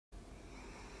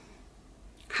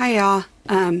Hi y'all.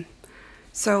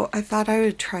 So I thought I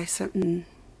would try something,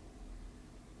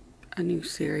 a new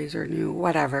series or new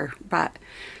whatever. I'm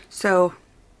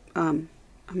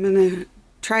gonna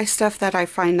try stuff that I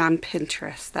find on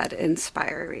Pinterest that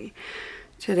inspire me.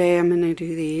 Today I'm gonna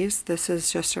do these. This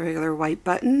is just a regular white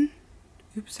button.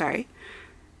 Oops, sorry.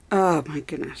 Oh my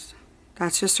goodness.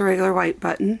 That's just a regular white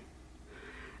button.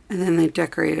 And then they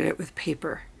decorated it with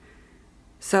paper.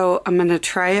 So I'm gonna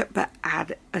try it but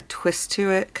add a twist to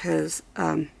it because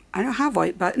I don't have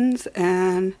white buttons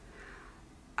and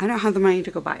I don't have the money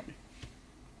to go buy it.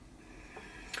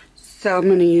 So I'm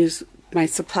going to use my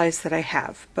supplies that I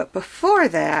have. But before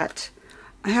that,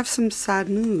 I have some sad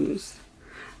news.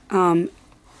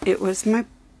 It was my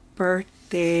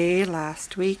birthday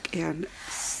last week and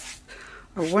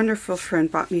a wonderful friend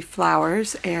bought me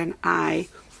flowers and I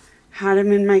had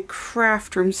them in my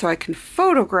craft room so I can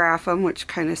photograph them, which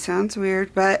kind of sounds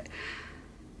weird, but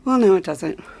well, no, it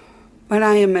doesn't. But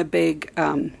I am a big,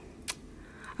 I'm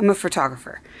a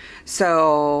photographer,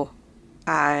 so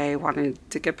I wanted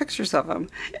to get pictures of them.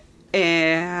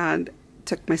 And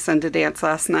took my son to dance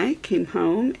last night, came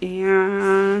home,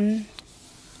 and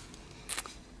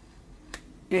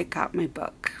it got my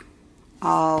book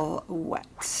all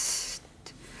wet.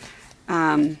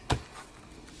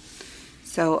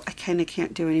 So I kind of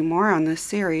can't do any more on this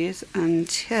series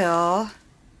until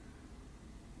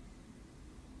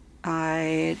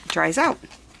it dries out.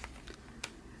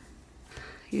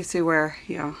 You see where,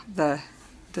 the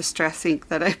distress ink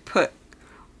that I put,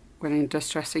 when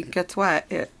distress ink gets wet,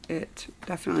 it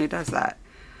definitely does that.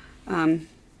 I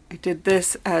did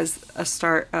this as a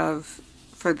start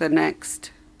for the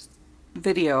next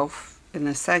video in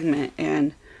this segment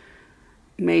and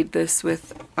made this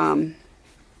with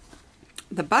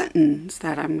the buttons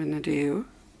that I'm going to do.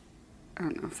 I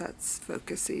don't know if that's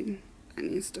focusing. It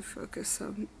needs to focus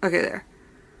some. Okay, there.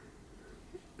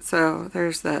 So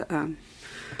there's the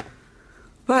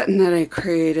button that I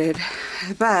created,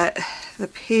 but the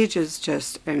page is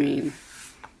just,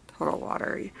 total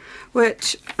watery,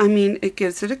 which, it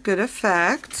gives it a good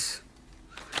effect,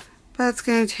 but it's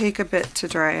going to take a bit to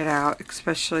dry it out,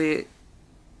 especially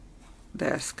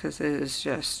this, because it is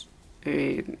just,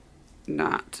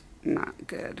 not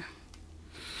good.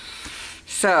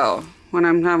 So, when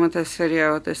I'm done with this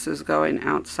video, this is going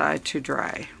outside to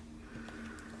dry.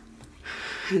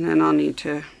 And then I'll need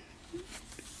to,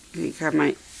 I think I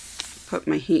might put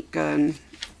my heat gun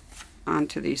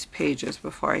onto these pages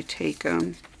before I take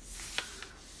them.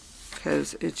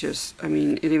 Because it just,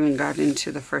 it even got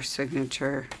into the first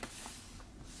signature.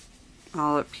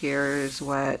 All up here is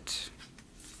wet.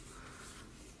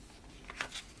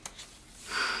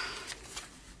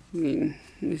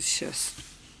 It's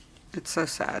so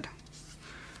sad.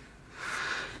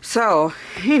 So,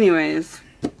 anyways,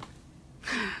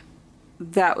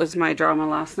 that was my drama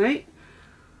last night.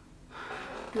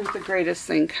 It was the greatest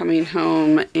thing coming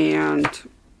home and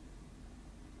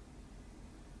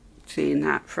seeing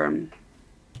that from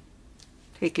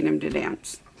taking him to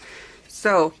dance.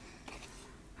 So,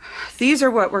 these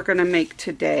are what we're going to make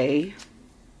today.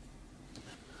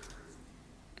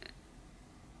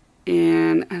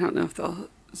 And I don't know if they'll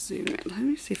zoom in. Let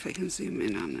me see if I can zoom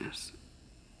in on this.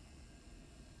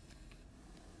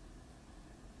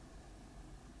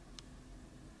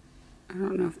 I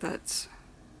don't know if that's...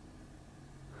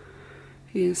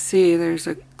 You can see there's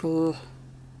a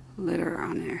glitter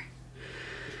on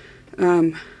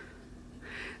there.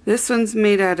 This one's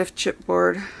made out of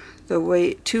chipboard. The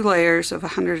weight, 2 layers of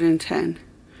 110.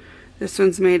 This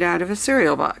one's made out of a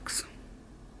cereal box.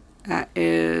 That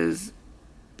is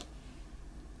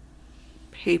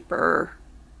paper,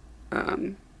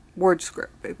 word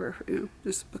script paper,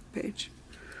 just a book page.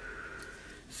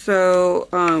 So,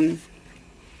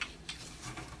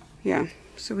 yeah,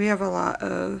 so we have a lot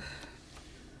of,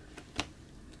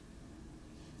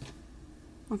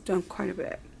 I've done quite a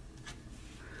bit.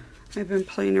 I've been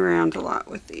playing around a lot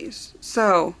with these.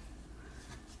 So,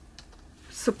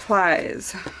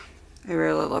 supplies. I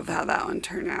really love how that one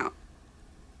turned out.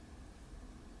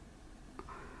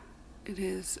 It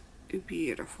is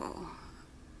beautiful.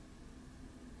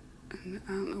 And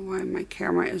I don't know why my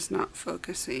camera is not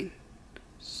focusing.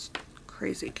 It's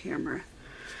crazy camera.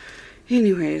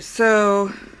 Anyways,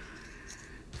 so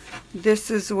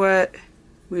this is what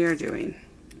we are doing.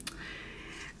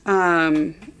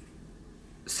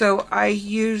 So I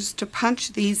used, to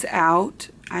punch these out,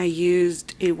 I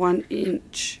used a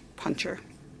 1-inch puncher.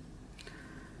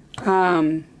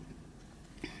 And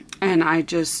I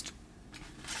just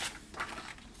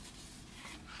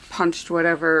punched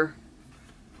whatever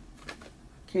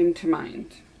came to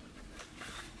mind.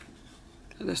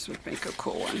 This would make a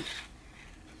cool one.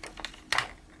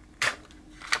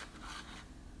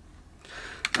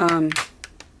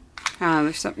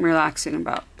 There's something relaxing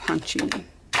about punching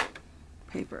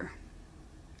paper.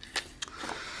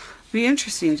 Be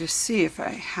interesting to see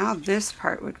how this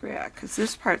part would react, because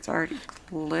this part's already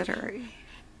glittery.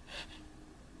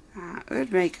 It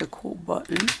would make a cool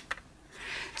button.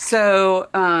 So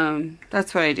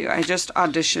that's what I do. I just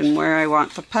audition where I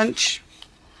want the punch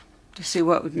to see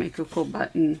what would make a cool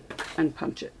button and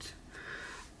punch it.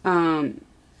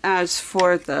 As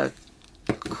for the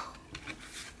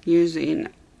using,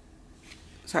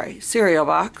 cereal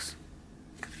box,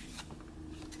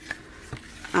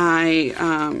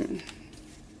 I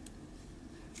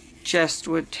just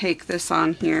would take this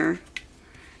on here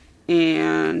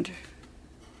and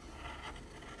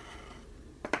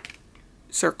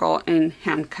circle and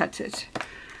hand cut it.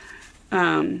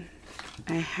 I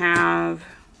have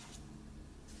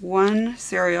one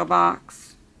cereal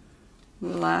box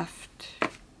left.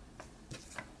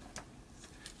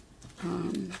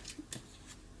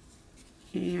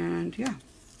 And yeah,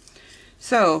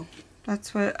 so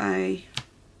that's what I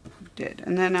did,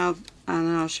 and then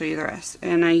I'll show you the rest.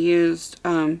 And I used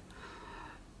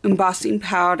embossing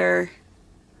powder.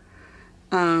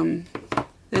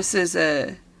 This is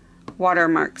a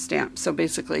watermark stamp, so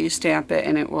basically you stamp it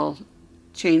and it will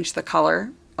change the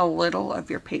color a little of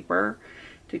your paper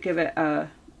to give it a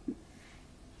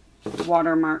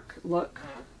watermark look.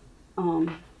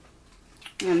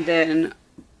 And then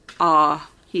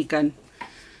heat gun.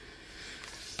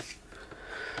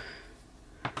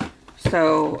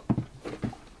 So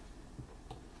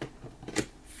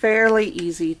fairly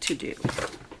easy to do.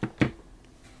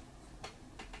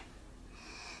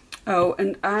 Oh,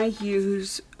 and I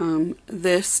use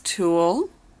this tool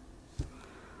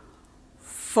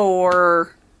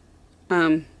for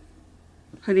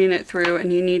putting it through,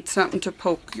 and you need something to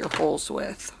poke your holes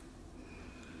with.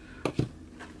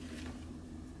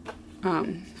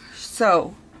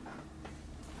 So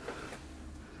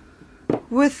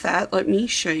with that, let me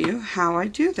show you how I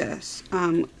do this.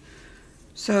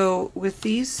 So with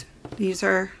these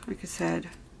are, like I said,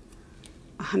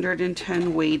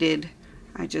 110 weighted.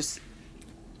 I just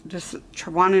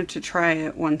wanted to try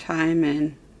it one time,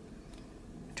 and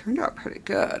it turned out pretty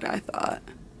good, I thought.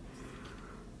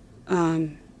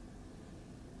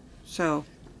 So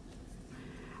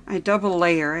I double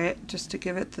layer it just to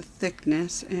give it the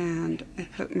thickness, and I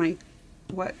put my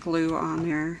wet glue on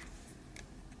there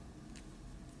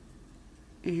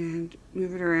and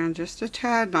move it around just a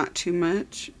tad, not too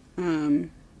much,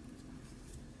 and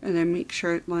then make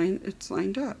sure it's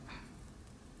lined up.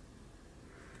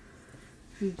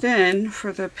 And then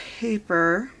for the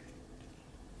paper,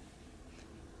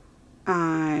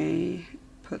 I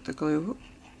put the glue,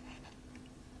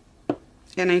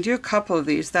 and I do a couple of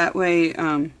these. That way,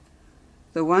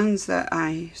 the ones that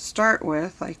I start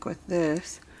with, like with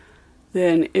this,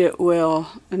 then it will,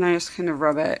 and I just kind of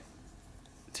rub it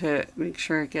to make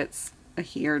sure it gets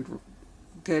adhered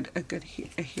good, a good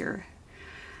adhere.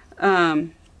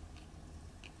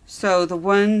 So the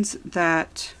ones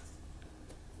that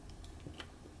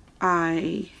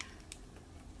I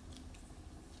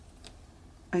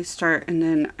start, and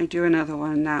then I do another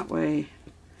one, that way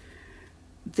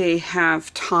they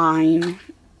have time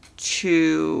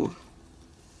to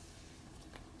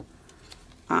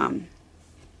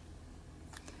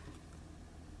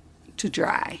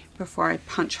dry before I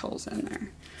punch holes in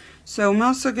there. So I'm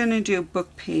also going to do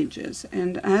book pages,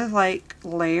 and I like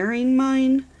layering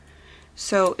mine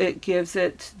so it gives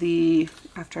it the,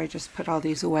 after I just put all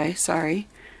these away, sorry.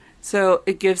 So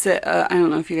it gives it, I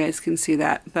don't know if you guys can see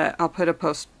that, but I'll put a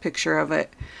post picture of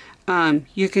it.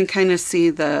 You can kind of see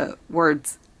the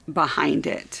words behind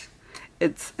it.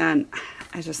 And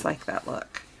I just like that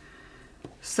look.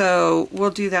 So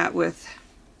we'll do that with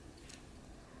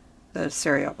the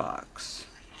cereal box.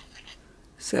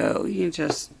 So you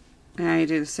just, and I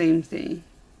do the same thing.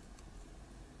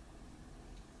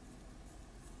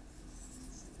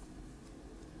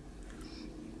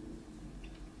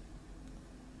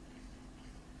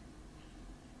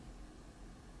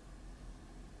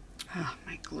 Ah,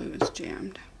 my glue is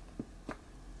jammed.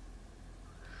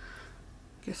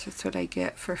 Guess that's what I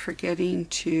get for forgetting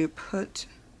to put,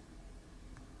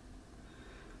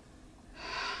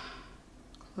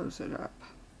 close it up.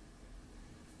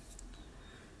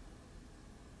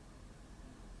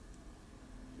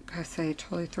 I say it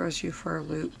totally throws you for a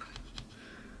loop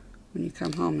when you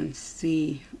come home and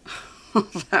see all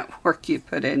that work you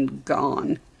put in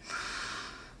gone.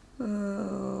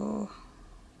 Oh.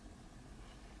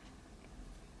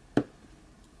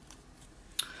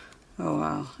 Oh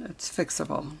well, it's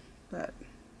fixable, but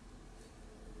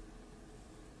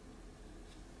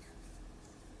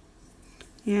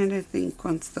and I think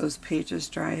once those pages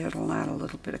dry, it'll add a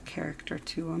little bit of character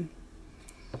to them.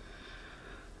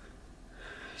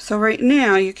 So right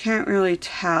now, you can't really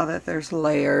tell that there's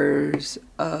layers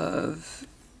of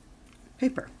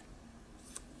paper.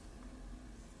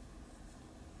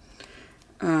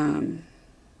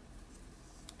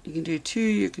 You can do 2,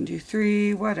 you can do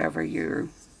 3, whatever you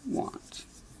want.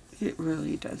 It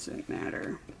really doesn't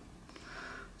matter.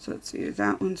 So let's see,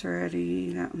 that one's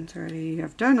ready, that one's ready.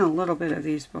 I've done a little bit of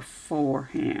these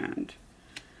beforehand.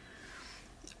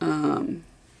 I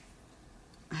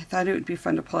thought it would be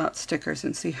fun to pull out stickers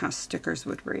and see how stickers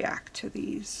would react to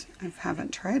these. I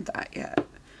haven't tried that yet.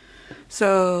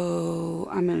 So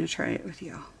I'm going to try it with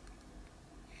you.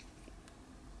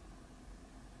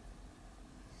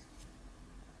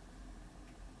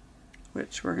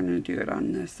 Which we're going to do it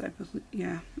on this, I believe.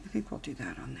 Yeah, I think we'll do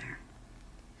that on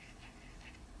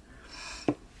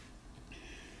there.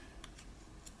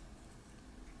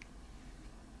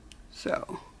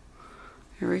 So,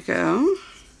 here we go.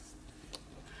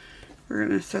 We're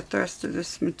going to set the rest of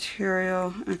this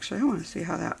material. Actually, I want to see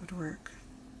how that would work.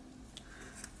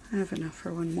 I have enough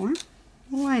for one more.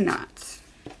 Why not?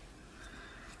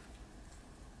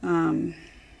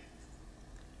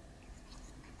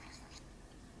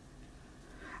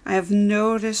 I have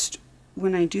noticed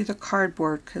when I do the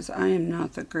cardboard, because I am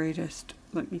not the greatest,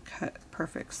 let me cut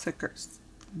perfect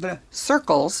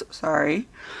circles, sorry.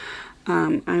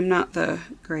 I'm not the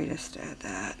greatest at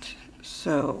that,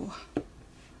 so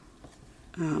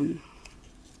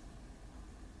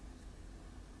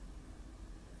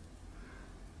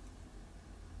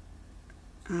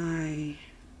I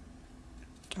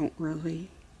don't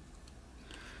really.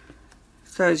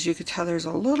 So as you can tell, there's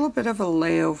a little bit of a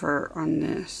layover on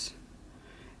this.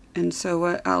 And so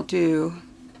what I'll do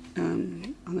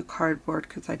on the cardboard,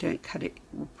 because I didn't cut it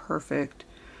perfect,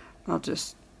 I'll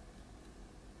just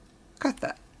cut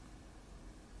that.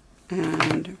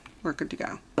 And we're good to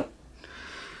go.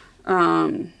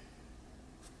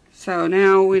 So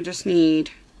now we just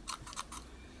need,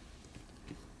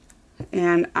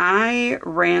 and I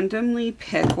randomly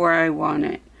pick where I want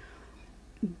it.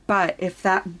 But if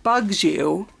that bugs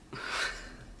you,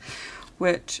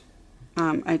 which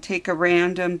I take a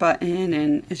random button,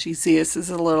 and as you see, this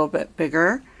is a little bit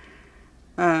bigger,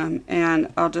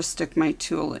 and I'll just stick my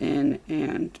tool in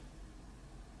and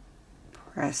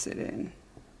press it in,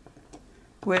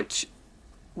 which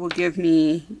will give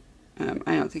me,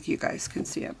 I don't think you guys can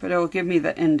see it, but it will give me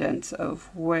the indents of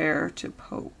where to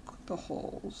poke the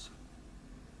holes.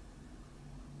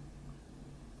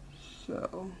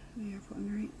 So we have one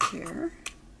right there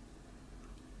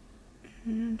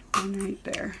and one right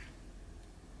there.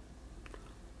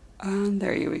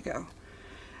 There we go.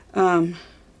 I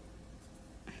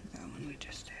think that one we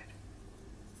just did.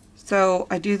 So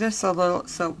I do this a little,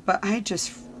 but I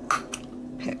just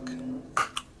pick.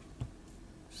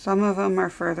 Some of them are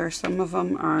further, some of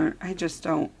them aren't. I just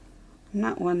don't, I'm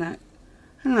not one that,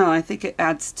 I don't know, I think it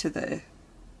adds to the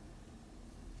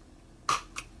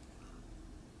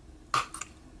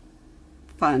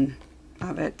fun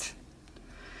of it.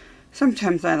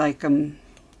 Sometimes I like them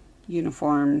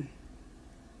uniform.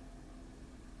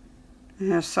 I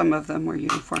know some of them were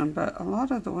uniform, but a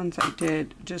lot of the ones I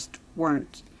did just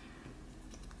weren't.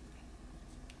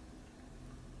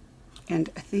 And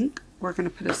I think we're going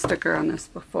to put a sticker on this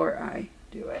before I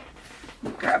do it.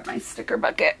 Let me grab my sticker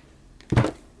bucket.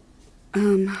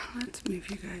 Let's move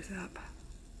you guys up.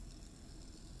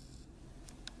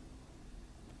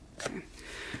 Okay.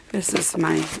 This is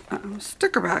my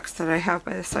sticker box that I have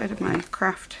by the side of my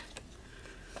craft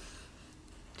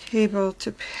table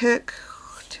to pick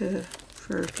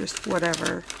for just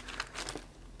whatever.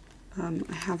 I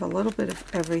have a little bit of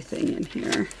everything in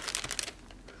here.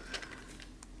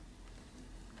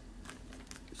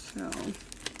 So I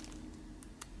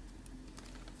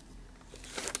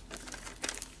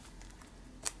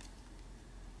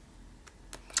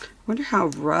wonder how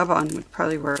rub-on would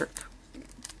probably work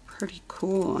pretty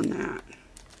cool on that.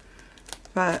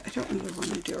 But I don't really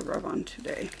want to do a rub-on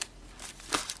today.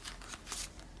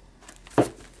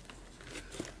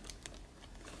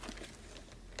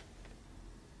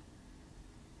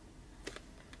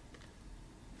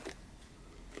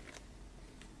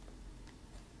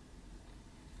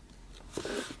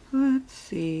 Let's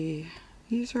see.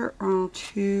 These are all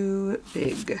too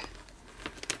big.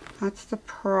 That's the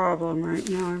problem right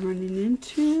now I'm running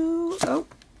into. Oh,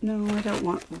 no, I don't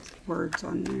want words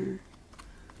on there.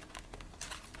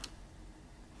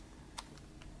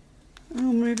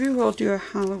 Oh, maybe we'll do a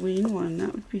Halloween one.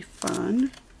 That would be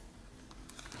fun.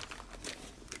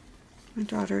 My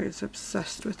daughter is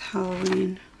obsessed with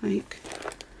Halloween. Like,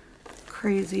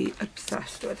 crazy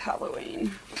obsessed with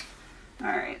Halloween.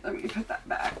 Alright, let me put that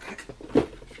back.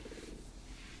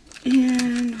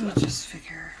 And we'll just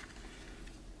figure.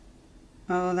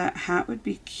 Oh, that hat would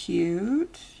be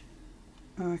cute.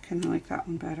 Oh, I kind of like that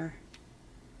one better.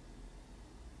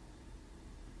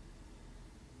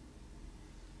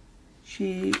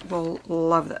 She will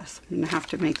love this. I'm going to have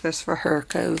to make this for her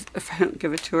because if I don't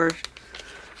give it to her,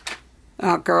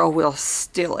 that girl will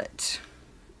steal it.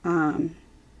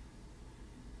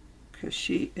 Because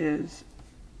she is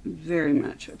very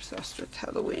much obsessed with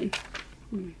Halloween.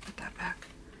 Let me put that back.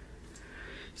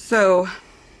 So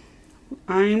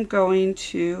I'm going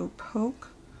to poke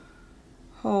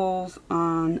holes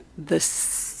on the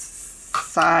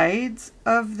sides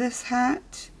of this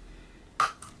hat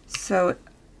so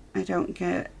I don't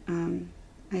get, I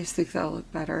just think that'll look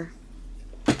better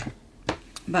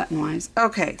button-wise.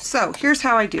 Okay, so here's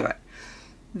how I do it.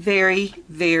 Very,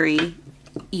 very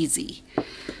easy.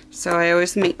 So I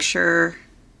always make sure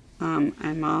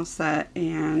I'm all set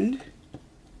and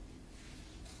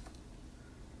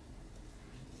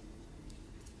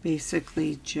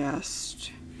basically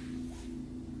just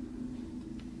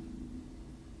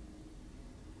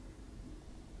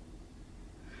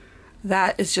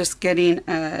that is just getting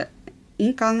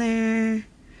ink on there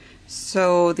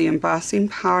so the embossing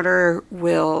powder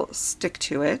will stick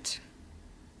to it.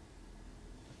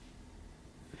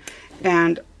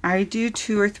 And I do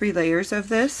 2 or 3 layers of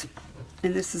this,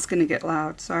 and this is going to get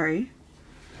loud, sorry.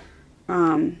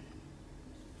 And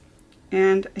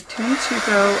I tend to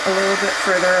go a little bit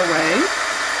further away,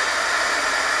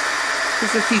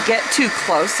 because if you get too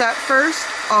close at first,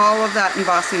 all of that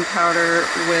embossing powder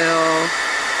will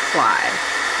fly.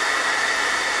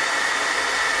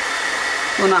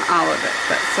 Well, not all of it,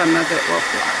 but some of it will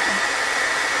fly.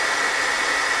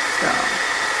 So,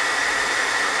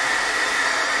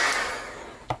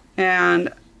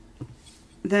 and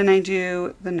then I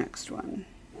do the next one.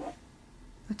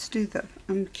 Let's do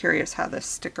I'm curious how this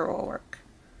sticker will work.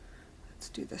 Let's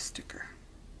do the sticker.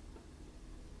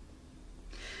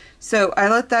 So I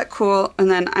let that cool,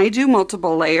 and then I do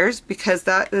multiple layers because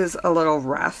that is a little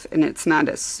rough and it's not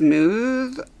as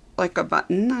smooth like a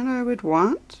button that I would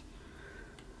want.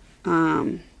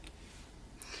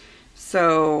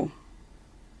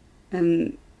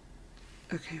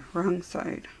 Okay, wrong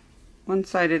side. One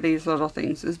side of these little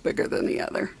things is bigger than the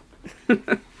other. There we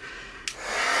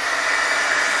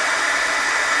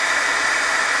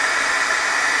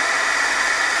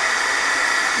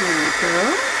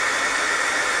go.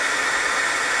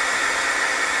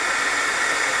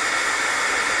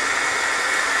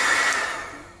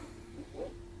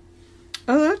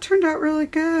 Oh, that turned out really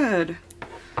good.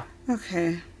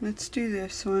 Okay, let's do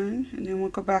this one, and then we'll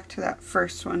go back to that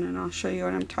first one, and I'll show you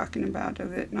what I'm talking about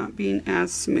of it not being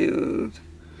as smooth.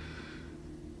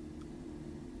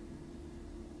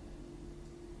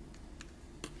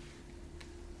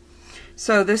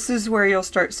 So this is where you'll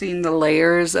start seeing the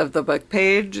layers of the book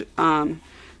page,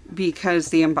 because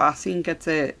the embossing gets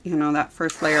it, you know, that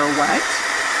first layer wet.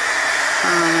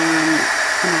 And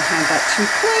I had that too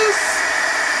close.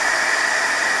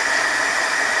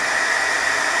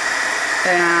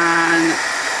 And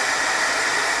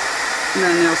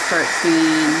then you'll start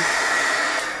seeing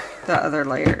the other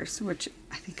layers, which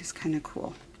I think is kind of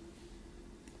cool.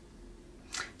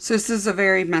 So this is a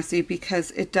very messy because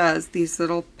it does, these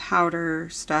little powder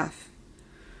stuff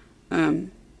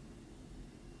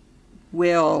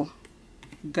will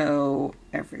go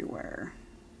everywhere.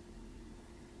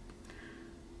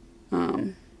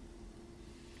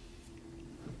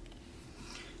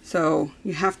 So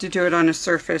you have to do it on a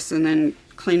surface and then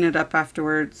clean it up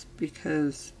afterwards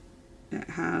because it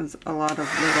has a lot of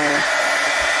little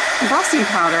embossing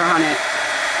powder on it.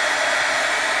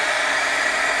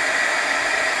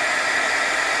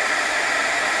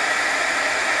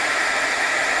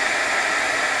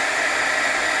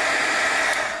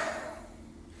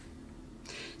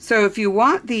 So if you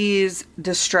want these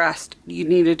distressed, you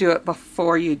need to do it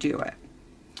before you do it.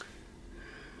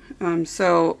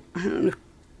 So I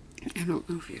don't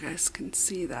know if you guys can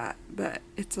see that, but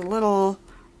it's a little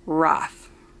rough.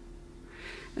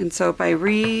 And so by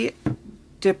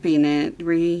re-dipping it,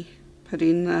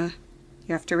 re-putting you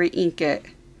have to re-ink it.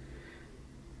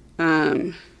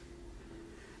 I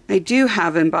do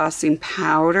have embossing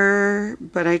powder,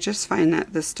 but I just find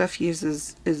that the stuff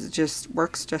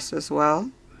works just as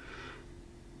well.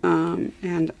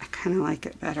 And I kind of like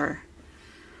it better.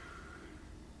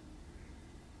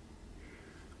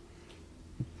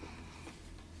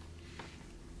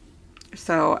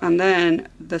 So, and then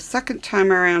the second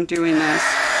time around doing this,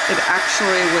 it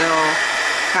actually will,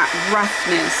 that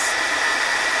roughness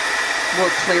will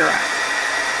clear up.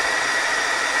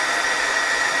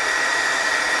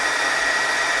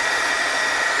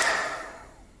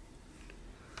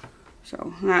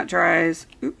 So that dries.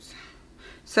 Oops.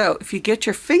 So if you get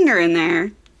your finger in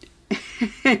there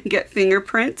and get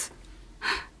fingerprints,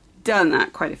 done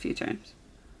that quite a few times.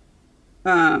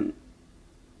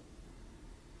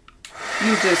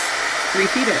 You just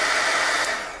reheat it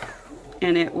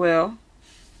and it will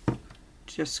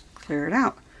just clear it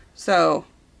out. So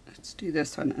let's do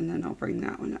this one and then I'll bring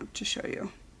that one up to show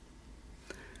you.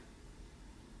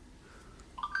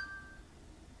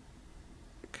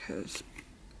 Because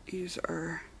these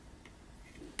are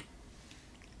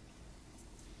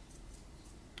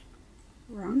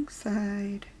wrong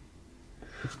side.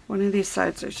 One of these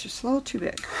sides is just a little too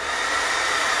big.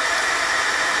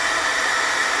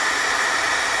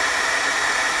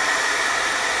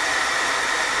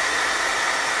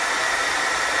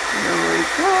 There we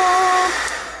go.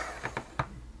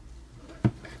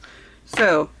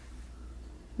 So,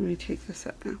 let me take this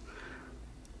up now.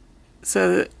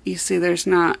 So you see there's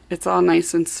not, it's all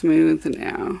nice and smooth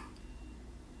now.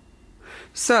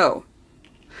 So,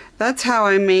 that's how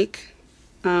I make,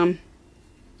 was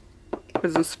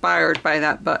inspired by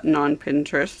that button on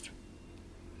Pinterest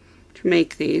to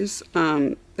make these.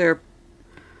 They're,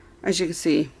 as you can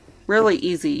see, really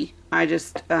easy. I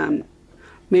just,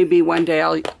 maybe one day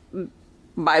I'll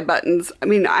buy buttons. I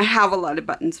mean, I have a lot of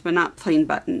buttons, but not plain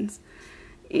buttons.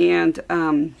 And,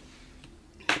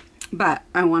 but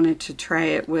I wanted to try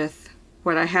it with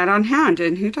what I had on hand.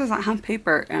 And who doesn't have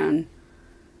paper and,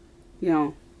 you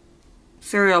know,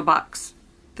 cereal box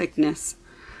thickness?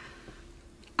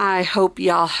 I hope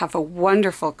y'all have a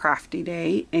wonderful crafty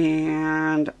day,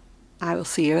 and I will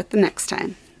see you at the next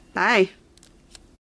time. Bye.